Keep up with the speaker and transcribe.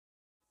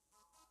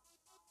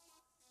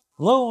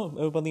Hello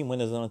everybody, my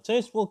name is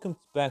Undertale. Welcome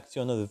back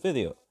to another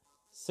video.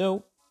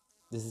 So,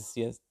 this is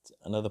yet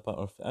another part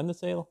of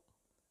Undertale.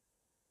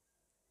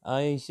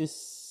 I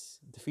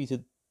just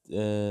defeated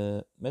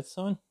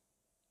Medson,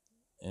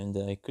 and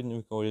I couldn't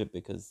record it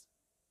because,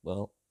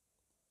 well,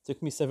 it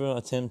took me several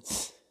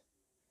attempts,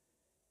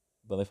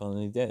 but I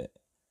finally did it.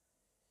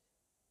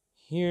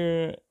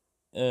 Here,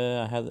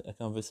 I had a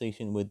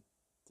conversation with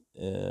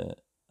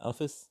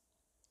Alphys,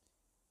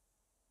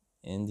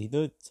 and he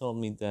told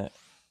me that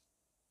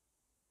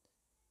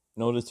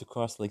in order to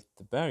cross like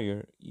the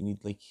barrier, you need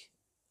like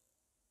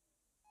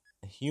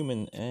a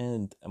human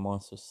and a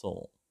monster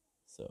soul.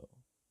 So,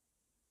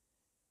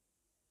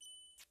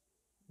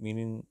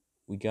 meaning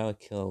we gotta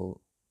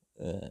kill,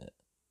 uh,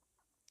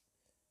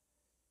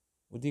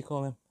 what do you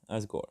call him?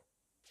 Asgore.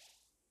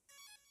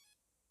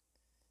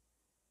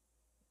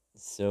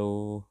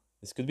 So,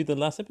 this could be the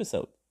last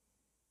episode.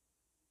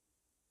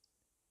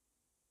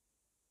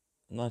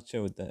 I'm not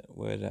sure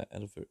where that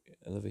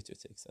elevator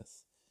takes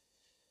us.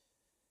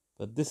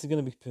 But this is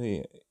gonna be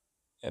pretty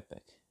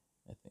epic,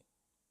 I think.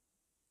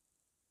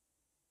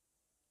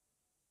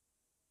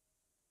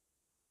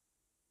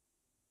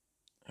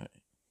 Alright.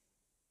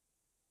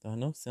 There are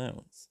no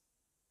sounds.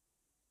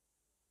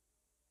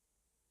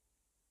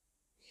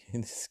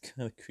 This is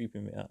kind of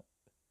creeping me out.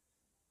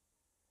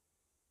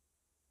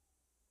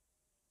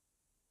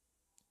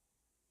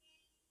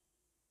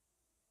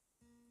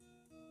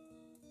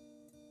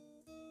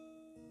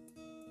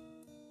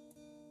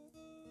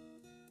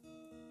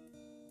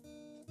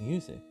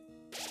 Music.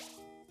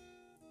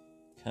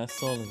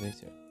 Castle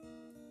elevator.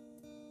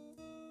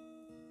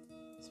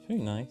 It's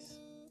pretty nice.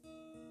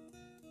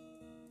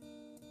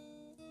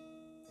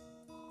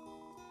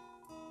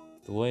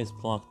 The way is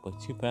blocked by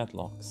two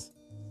padlocks.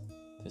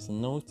 There's a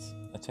note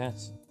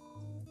attached.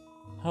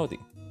 Howdy,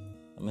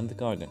 I'm in the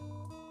garden.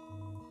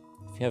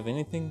 If you have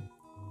anything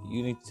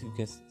you need to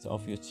get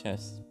off your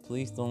chest,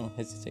 please don't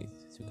hesitate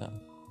to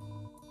come.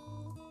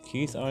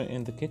 Keys are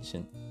in the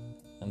kitchen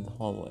and the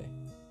hallway.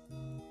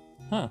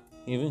 Huh,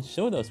 he even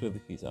showed us where the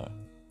keys are.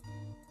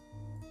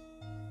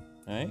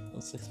 Alright,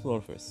 let's explore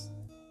first.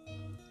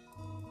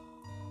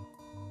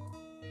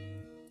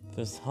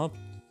 There's a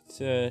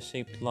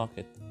heart-shaped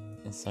locket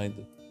inside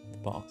the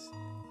box.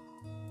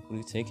 Will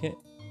you take it?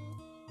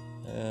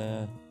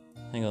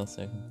 Hang on a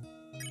second.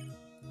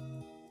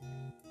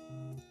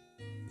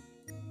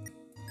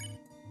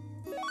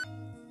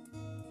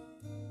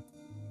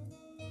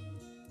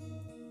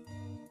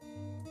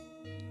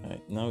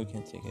 Alright, now we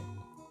can take it.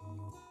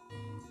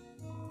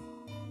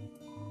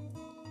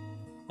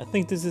 I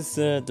think this is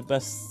the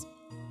best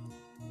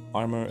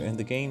armor in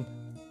the game.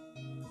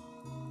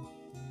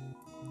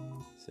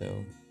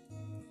 So,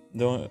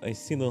 though I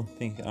still don't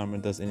think armor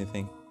does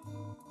anything.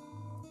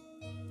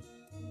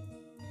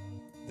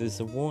 There's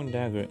a worn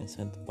dagger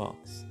inside the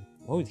box.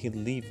 Why would he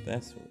leave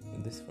this for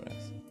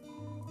us?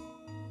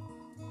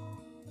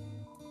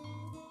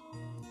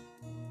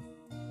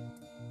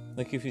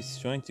 Like if he's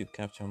trying to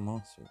capture a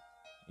monster,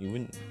 you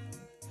wouldn't.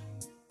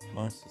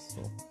 Monster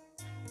soul.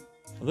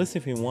 Unless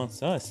if he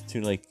wants us to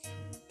like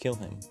kill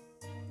him.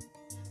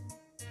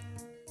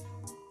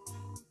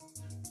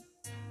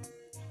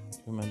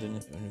 Remember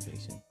the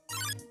innovation.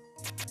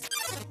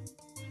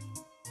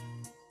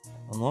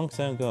 A long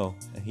time ago,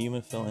 a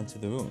human fell into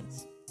the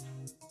ruins.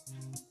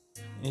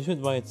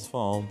 Injured by its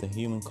fall, the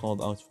human called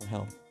out for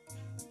help.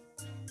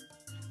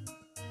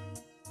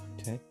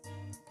 Okay.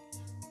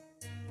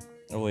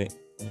 Oh wait,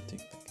 let me take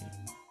the key.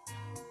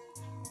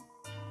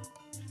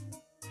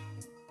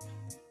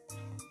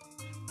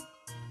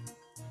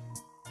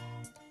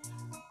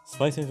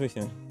 Despite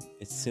everything,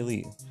 it's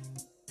silly.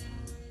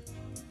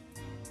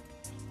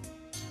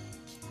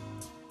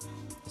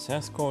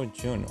 Sascore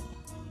Journal.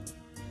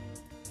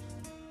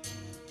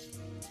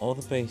 All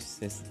the base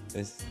is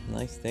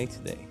nice day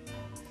today.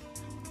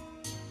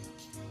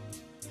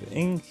 The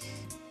ink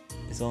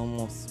is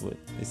almost wet.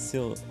 It's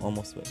still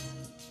almost wet.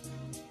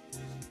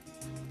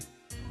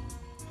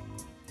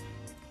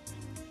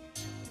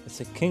 It's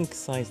a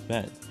king-sized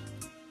bed.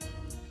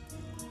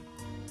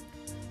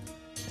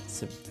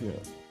 It's a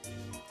bureau.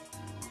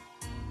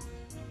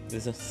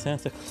 There's a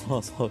Santa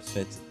Claus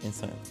outfit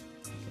inside.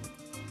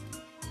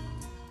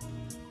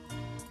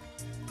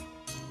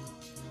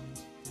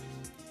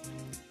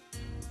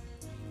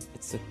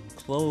 It's a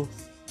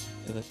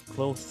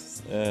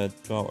clothes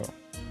drawer.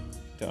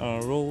 There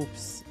are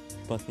robes,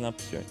 button-up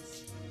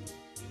shirts,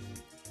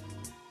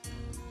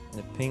 and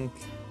a pink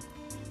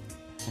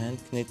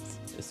hand-knit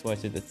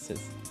sweater that says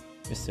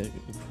 "Mr.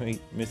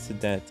 Great, Mr.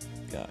 Dad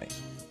Guy."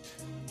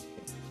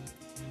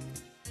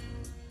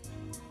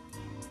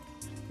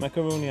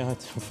 Macaroni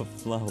out of a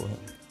flower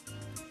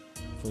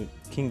for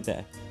King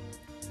Dad.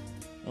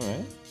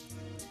 Alright.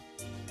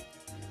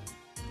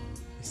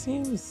 It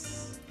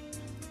seems,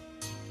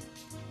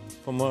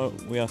 from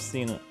what we have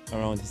seen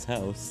around his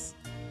house,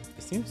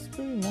 it seems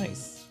pretty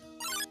nice.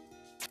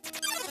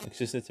 Like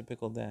just a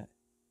typical dad.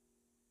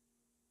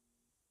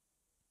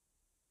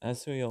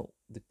 Azrael,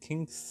 the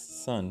king's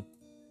son,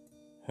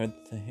 heard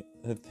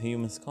the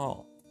human's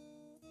call.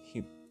 He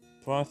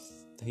brought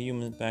the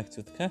human back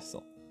to the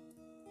castle.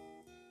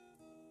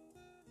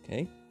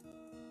 Okay.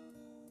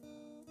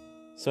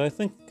 So I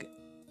think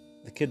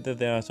the kid that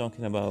they are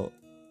talking about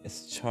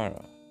is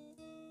Chara.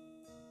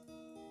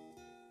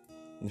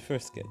 The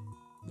first kid.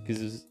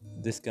 Because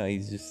this guy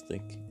is just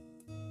like...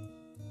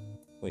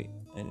 Wait,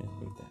 I didn't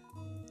read that.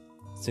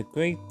 It's a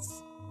great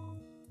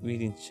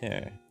reading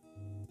chair,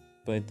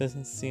 but it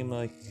doesn't seem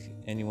like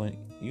anyone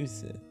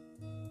uses it.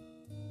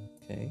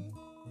 Okay.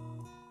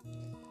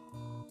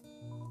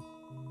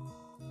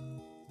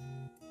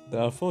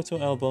 There are photo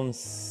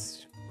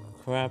albums,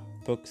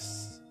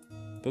 scrapbooks,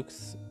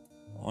 books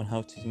on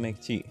how to make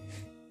tea.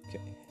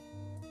 Okay.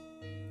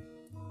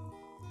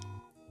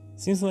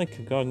 Seems like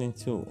a gardening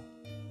tool.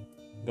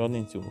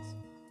 Gardening tools.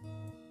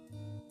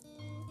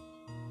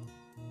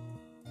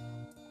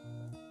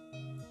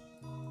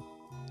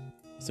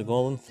 It's a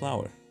golden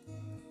flower.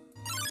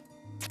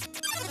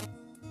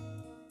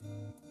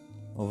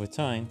 Over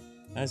time,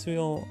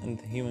 Azrael and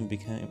the human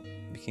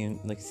became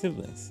like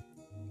siblings.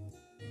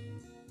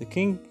 The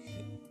king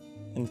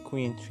and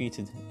queen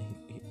treated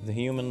the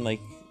human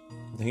like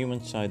the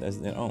human child as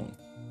their own.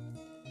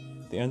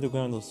 The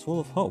underground was full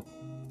of hope.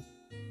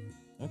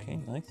 Okay,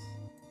 nice.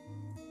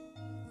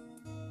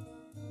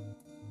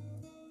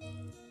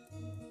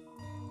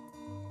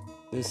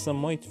 There's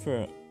some white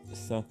fur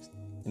stuck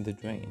in the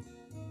drain.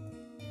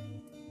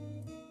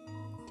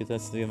 Okay,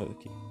 that's the other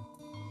key.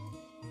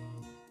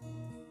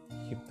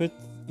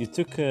 You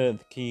took the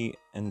key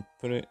and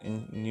put it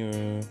in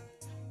your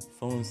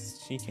phone's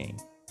keychain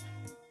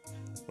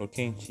or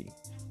cane key.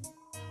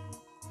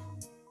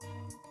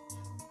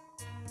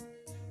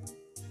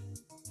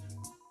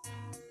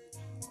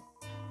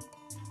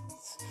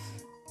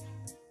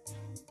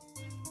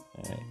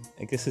 Alright,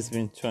 I guess he's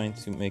been trying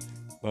to make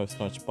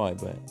butterscotch pie,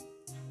 but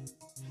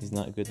he's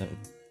not good at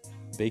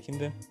baking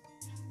them.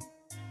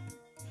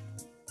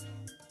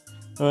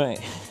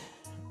 Alright.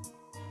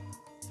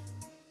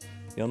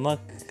 You unlock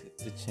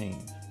the chain.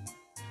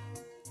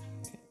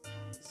 Okay.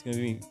 It's gonna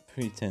be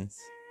pretty tense.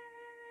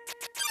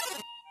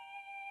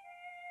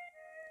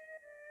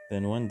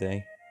 Then one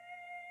day,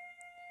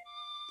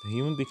 the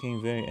human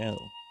became very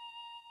ill.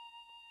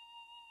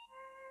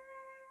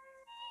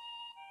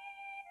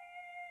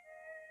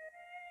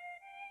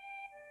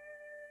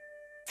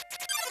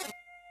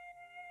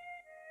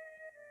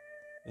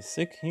 The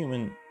sick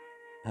human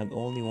had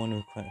only one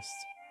request: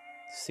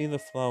 to see the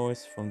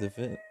flowers from the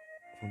village.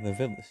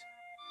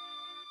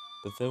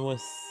 But there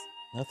was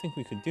nothing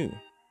we could do.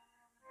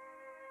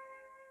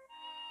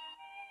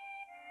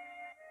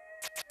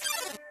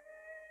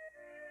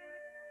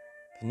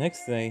 The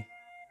next day,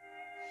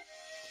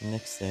 the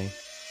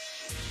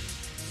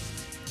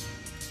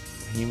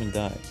human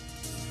died.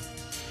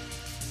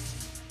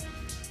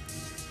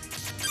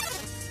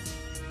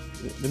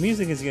 The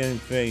music is getting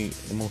very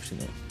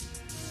emotional.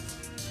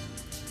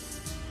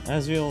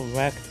 Azrael,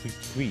 racked with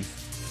grief,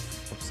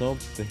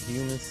 absorbed the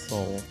human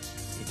soul.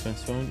 He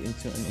transformed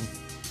into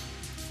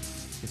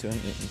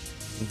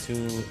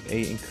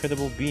a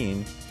incredible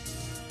being.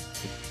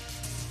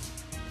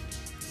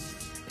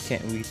 I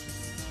can't read.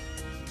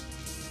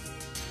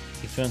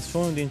 He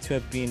transformed into a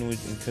being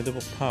with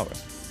incredible power.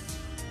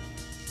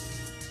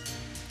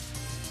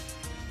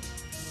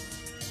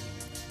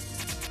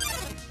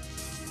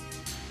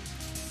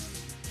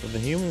 With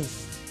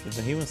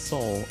the human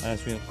soul,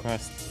 Azrael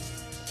crossed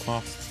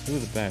through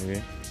the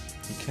barrier,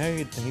 he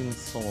carried the human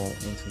soul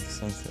into the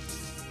sunset.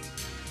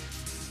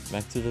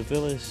 Back to the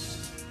village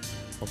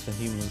of the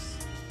humans.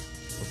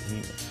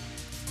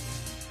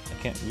 I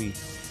can't read.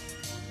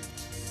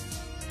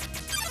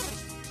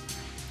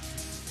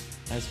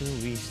 Azrael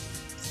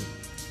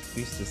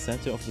reached the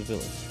center of the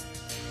village.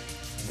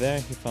 There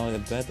he found a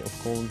bed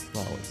of golden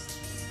flowers.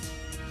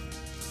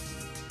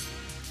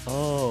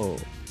 Oh.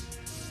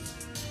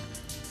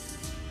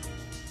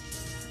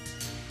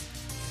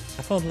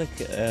 I found like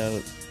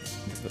the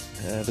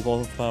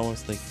golden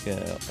flowers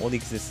only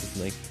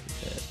existed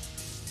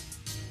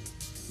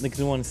like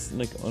the ones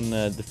like on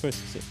the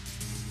first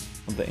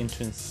on the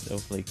entrance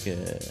of on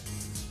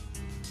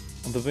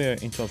the very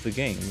intro of the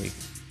game, like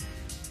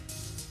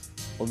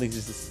all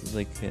exists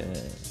like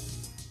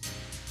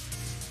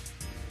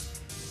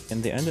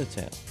in the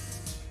Undertale,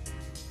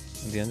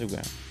 in the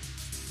underground.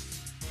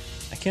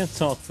 I can't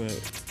talk for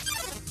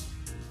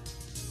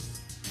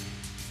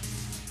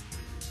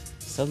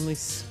Suddenly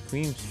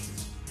screams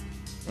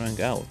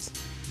rang out.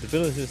 The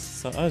villagers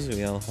saw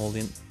Azrael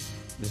holding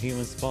the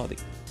human's body.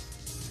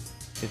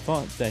 They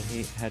thought that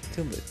he had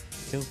killed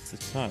the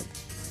child.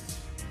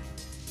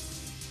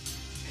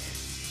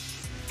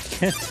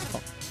 Can't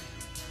talk.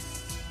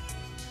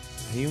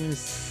 The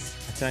humans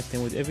attacked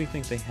him with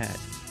everything they had.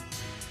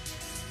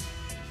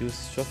 He was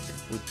struck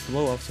with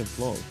blow after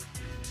blow.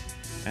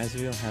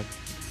 Azrael had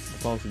the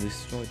power to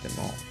destroy them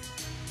all.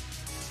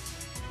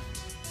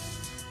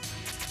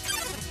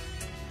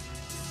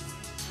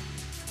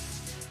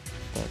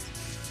 But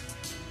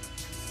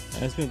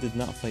Azrael did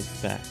not fight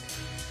back.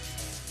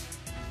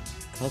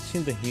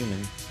 Clutching the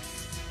human,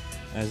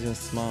 Azrael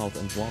smiled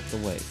and walked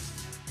away.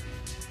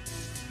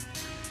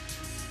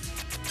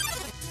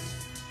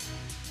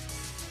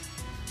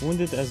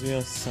 Wounded,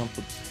 Azrael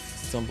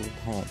stumbled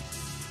home.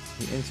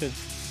 He entered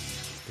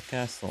the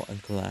castle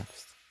and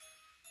collapsed.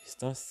 His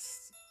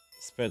dust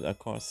spread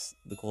across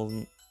the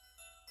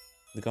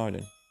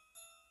garden.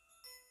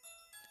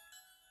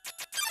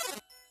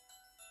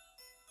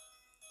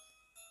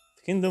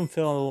 The kingdom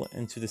fell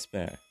into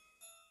despair.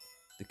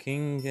 The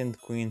king and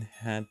queen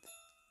had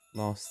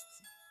lost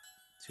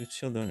 2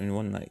 children in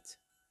one night.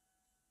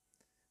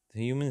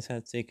 The humans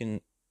had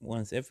taken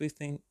once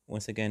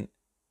again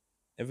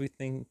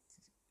everything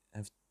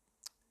have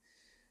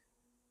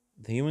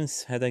the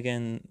humans had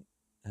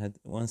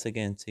once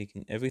again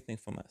taken everything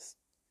from us.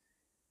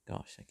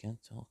 Gosh, I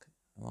can't talk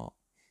at all.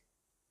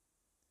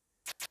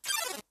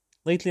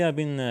 Lately I've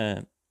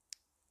been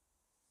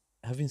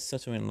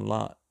stuttering a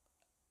lot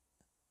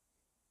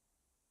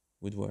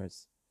with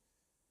words.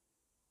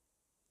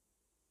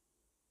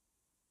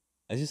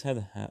 I just had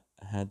a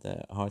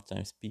hard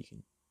time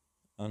speaking.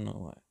 I don't know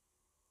why.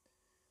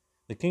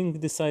 The king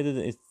decided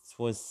it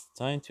was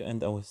time to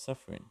end our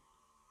suffering.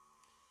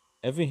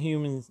 Every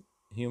human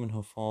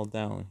who fall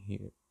down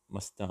here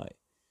must die.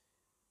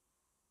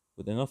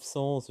 With enough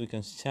souls, we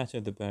can shatter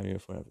the barrier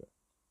forever.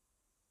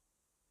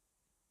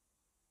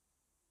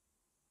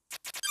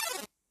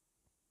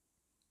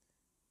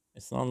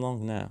 It's not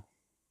long now.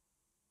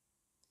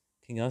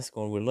 King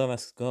Asgore will let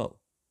us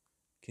go.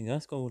 King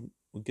Asgore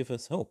will give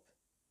us hope.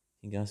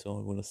 King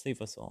Asgore will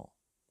save us all.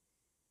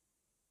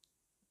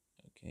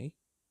 Okay.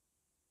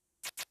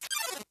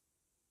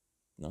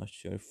 Not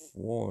sure if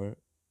war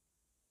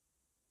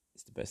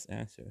is the best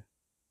answer.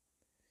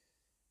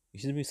 You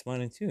should be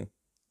smiling too.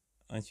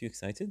 Aren't you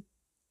excited?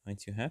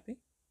 Aren't you happy?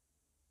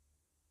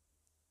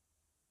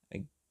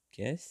 I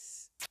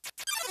guess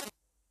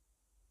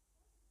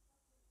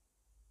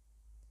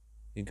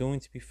you're going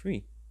to be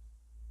free.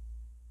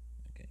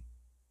 Okay.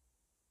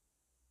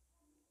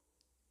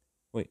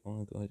 Wait, I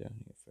want to go down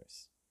here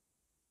first.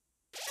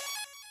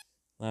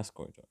 Last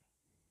corridor.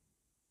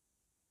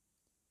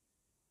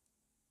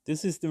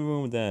 This is the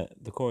room or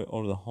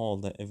the hall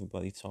that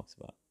everybody talks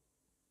about.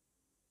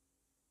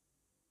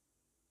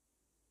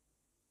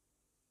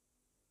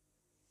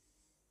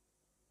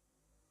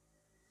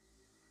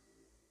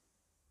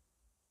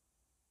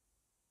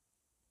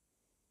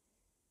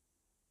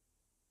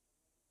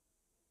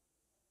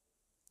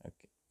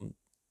 Okay, I'm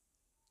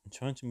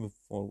trying to move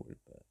forward,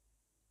 but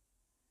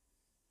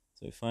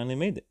so we finally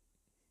made it.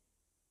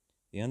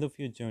 The end of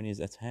your journey is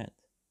at hand.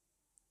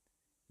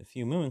 In a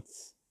few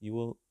moments, you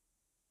will.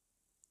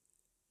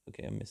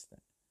 Okay, I missed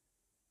that.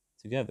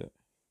 Together,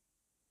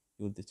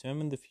 you will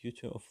determine the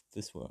future of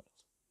this world.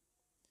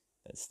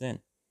 That's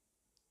then.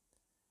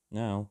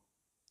 Now,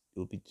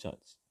 you'll be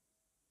judged.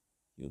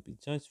 You'll be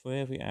judged for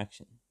every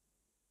action.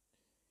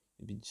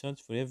 You'll be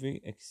judged for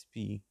every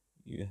XP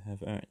you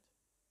have earned.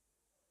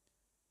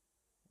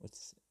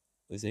 What's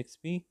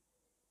XP?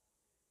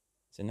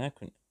 It's an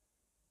acronym.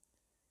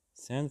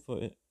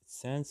 It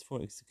stands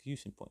for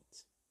execution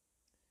points,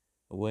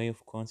 a way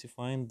of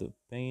quantifying the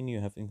pain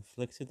you have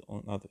inflicted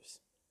on others.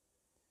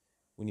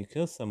 When you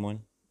kill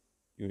someone,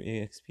 your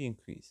AXP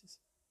increases.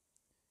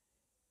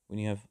 When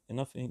you have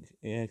enough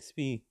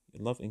AXP,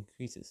 your love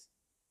increases.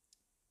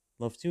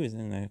 Love too is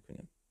an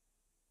acronym. It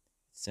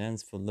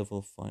stands for level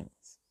of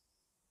violence,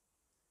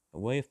 a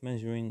way of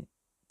measuring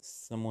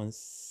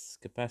someone's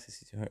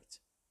capacity to hurt.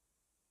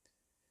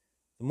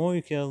 The more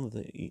you kill,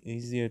 the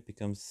easier it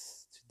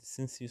becomes to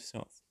distance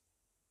yourself.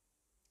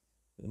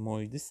 The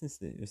more you distance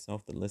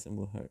yourself, the less it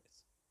will hurt.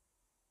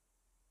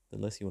 The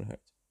less you will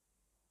hurt.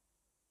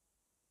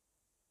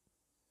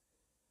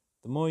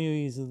 The more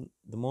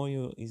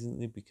you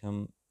easily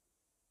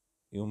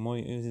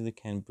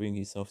can bring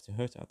yourself to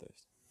hurt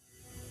others.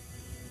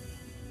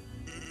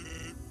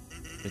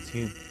 But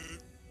you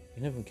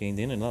never gained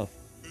any love.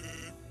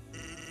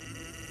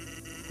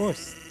 Of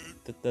course,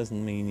 that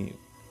doesn't mean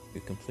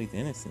you're completely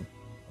innocent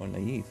or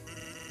naive.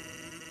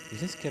 You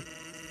just kept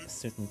a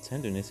certain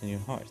tenderness in your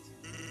heart,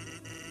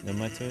 no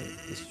matter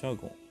the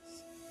struggles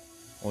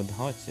or the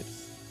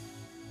hardships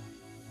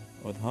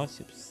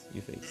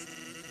you faced.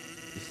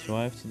 You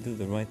strive to do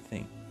the right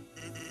thing.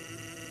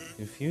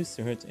 You refuse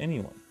to hurt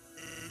anyone.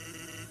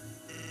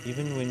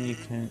 Even when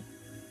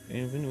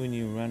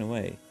you ran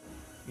away,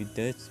 you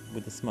did it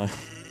with a smile.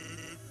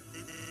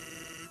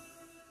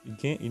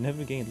 You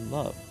never gained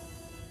love,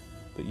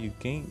 but you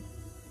gained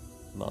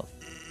love.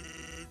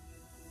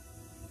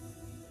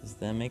 Does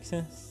that make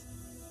sense?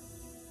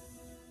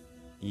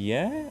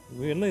 Yeah,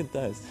 really it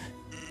does.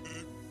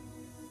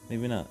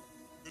 Maybe not.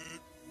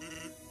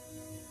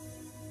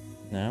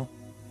 Now,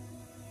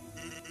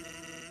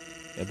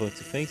 you're about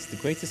to face the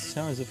greatest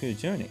challenge of your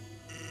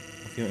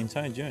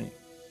entire journey.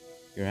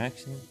 Your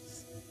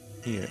actions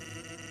here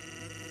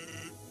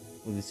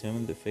will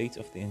determine the fate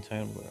of the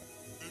entire world.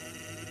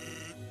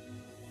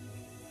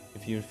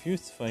 If you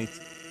refuse to fight,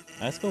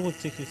 Asgore will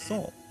take your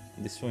soul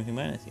and destroy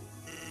humanity.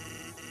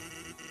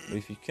 But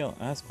if you kill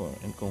Asgore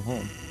and go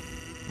home,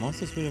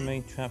 monsters will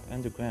remain trapped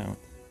underground.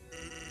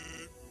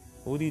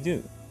 What would you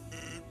do?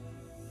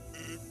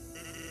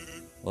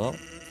 Well,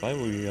 if I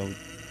were you,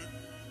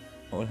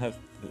 I would have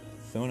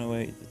thrown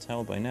away the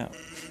towel by now.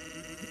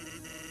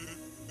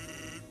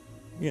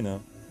 You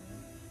know,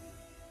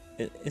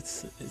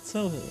 it's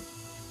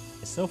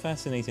so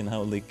fascinating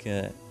how like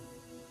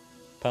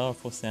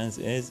powerful Sans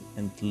is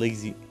and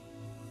lazy,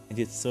 and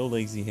yet so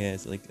lazy he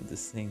is like at the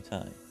same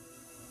time.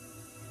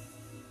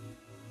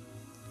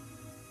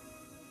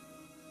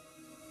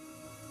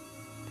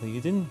 But you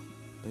didn't,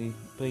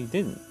 but you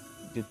didn't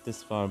get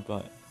this far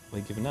by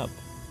giving up,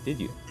 did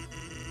you?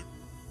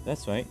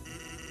 That's right.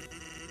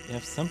 You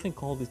have something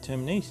called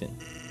determination.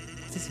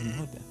 What does he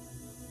know that?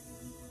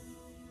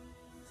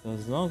 So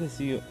as long as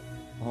you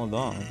hold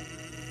on,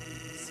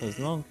 so as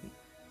long,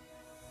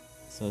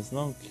 so as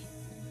long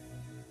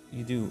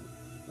you do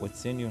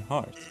what's in your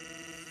heart,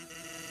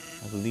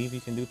 I believe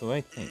you can do the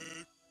right thing.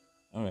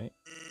 All right.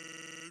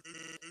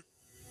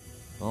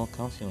 I'll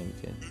count you on you,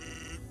 kid.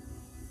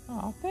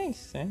 Aw, thanks,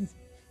 Sans.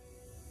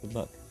 Good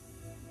luck.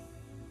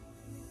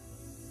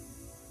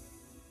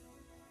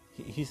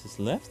 He just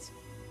left?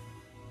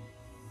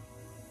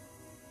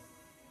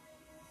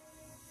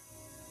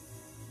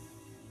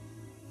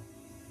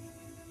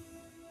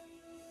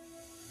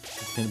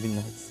 It's gonna be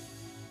nuts.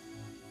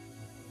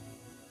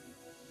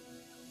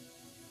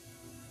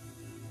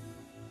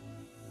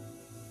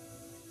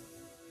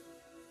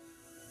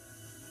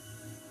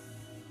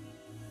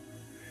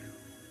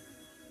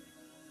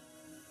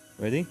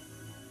 Ready?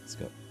 Let's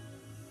go.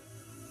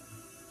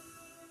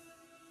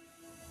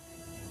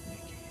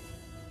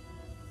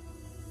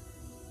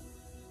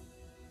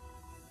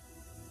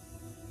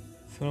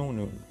 Throne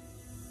room.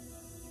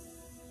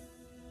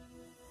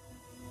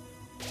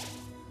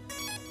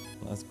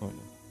 Last corner.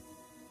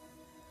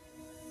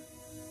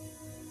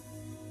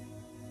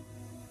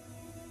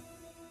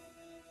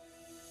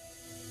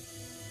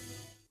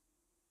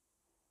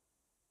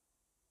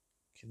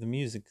 Okay, the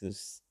music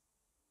is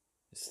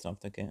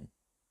stopped again.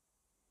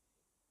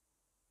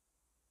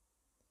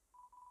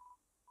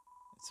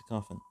 It's a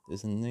coffin.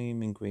 There's a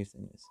name engraved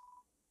in it.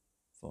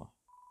 For.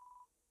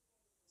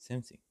 It's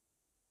empty.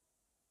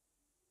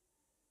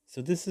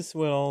 So this is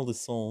where all the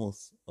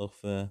souls of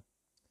the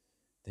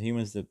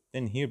humans that've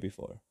been here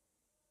before,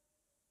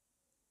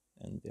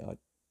 and they are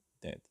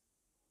dead.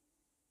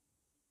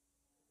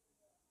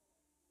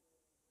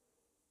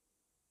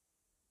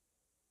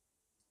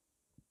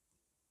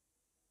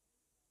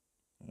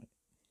 Alright.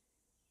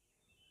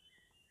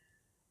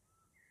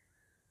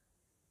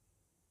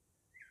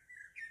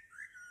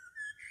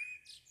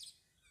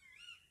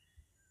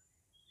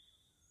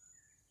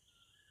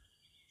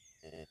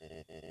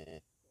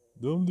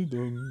 Dum de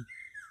dum.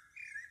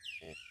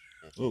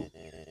 Oh,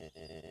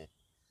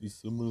 is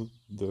someone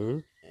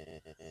there?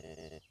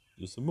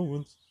 Just a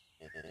moment.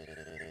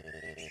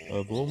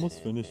 I've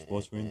almost finished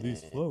watering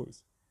these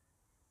flowers.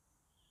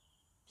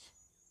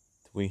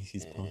 The way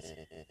he's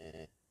pausing.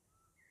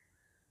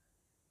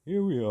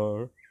 Here we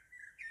are.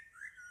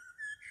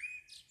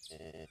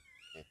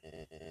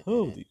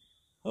 Howdy.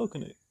 How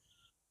can I?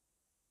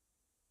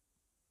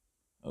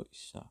 Oh,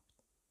 he's shocked.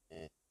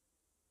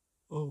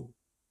 Oh.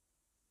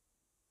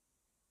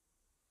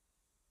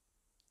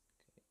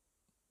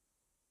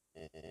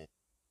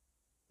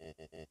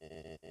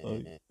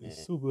 I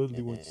so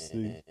badly want to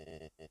say,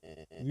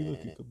 would you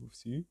like a cup of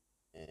tea?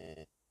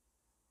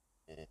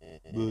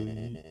 But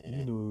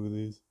you know how it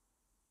is.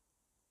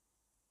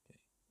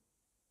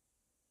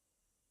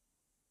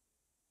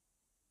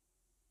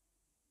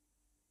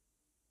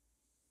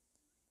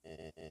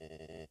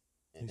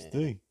 Nice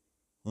day,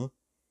 huh?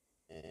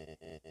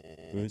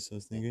 Birds are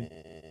singing,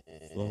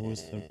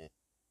 flowers are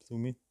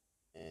blooming.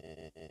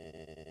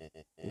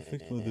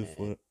 Perfect weather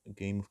for a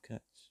game of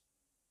catch.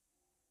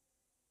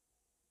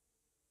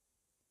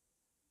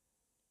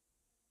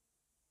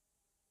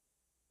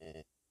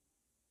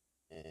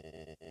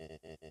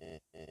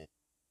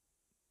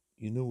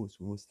 You know what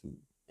we must do.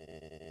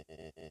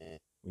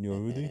 When you are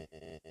ready,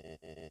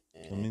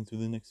 come into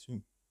the next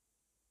room.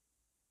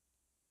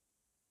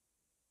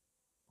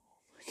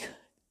 Oh my god.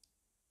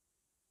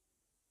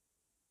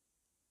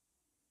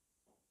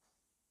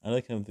 I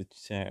like how the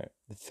chair,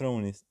 the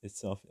throne is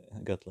itself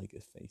got like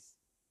a face.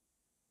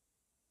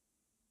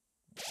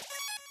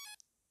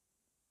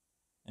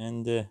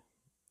 And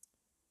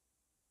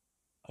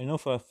I know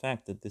for a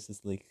fact that this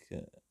is like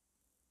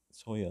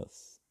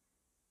Soya's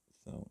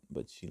throne,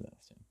 but she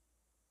left him.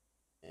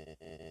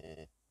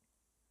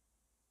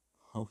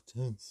 How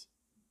tense.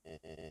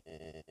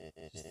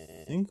 Just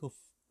think of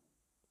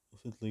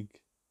it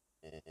like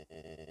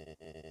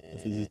a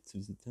visit to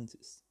the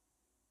dentist.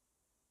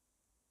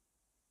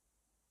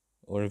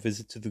 Or a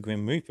visit to the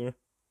Grim Reaper.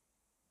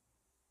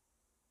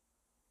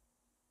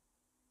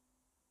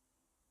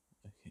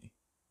 Okay.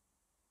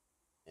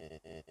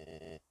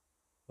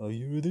 Are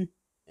you ready?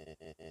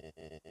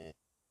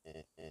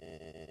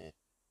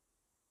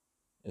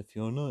 If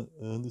you're not,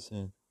 I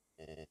understand.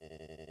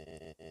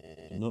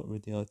 I'm not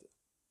ready either.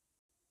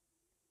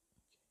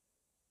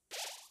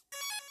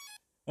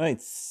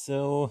 Alright,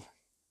 so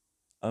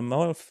I'm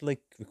out of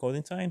like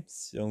recording time,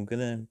 so I'm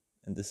gonna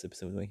end this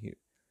episode right here.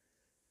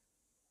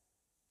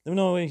 Let me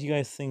know what you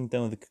guys think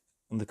down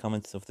in the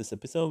comments of this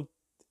episode.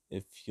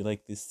 If you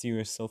like this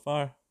series so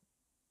far,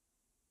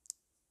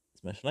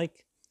 smash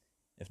like.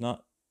 If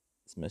not,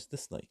 smash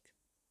dislike.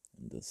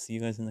 And I'll see you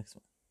guys in the next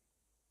one.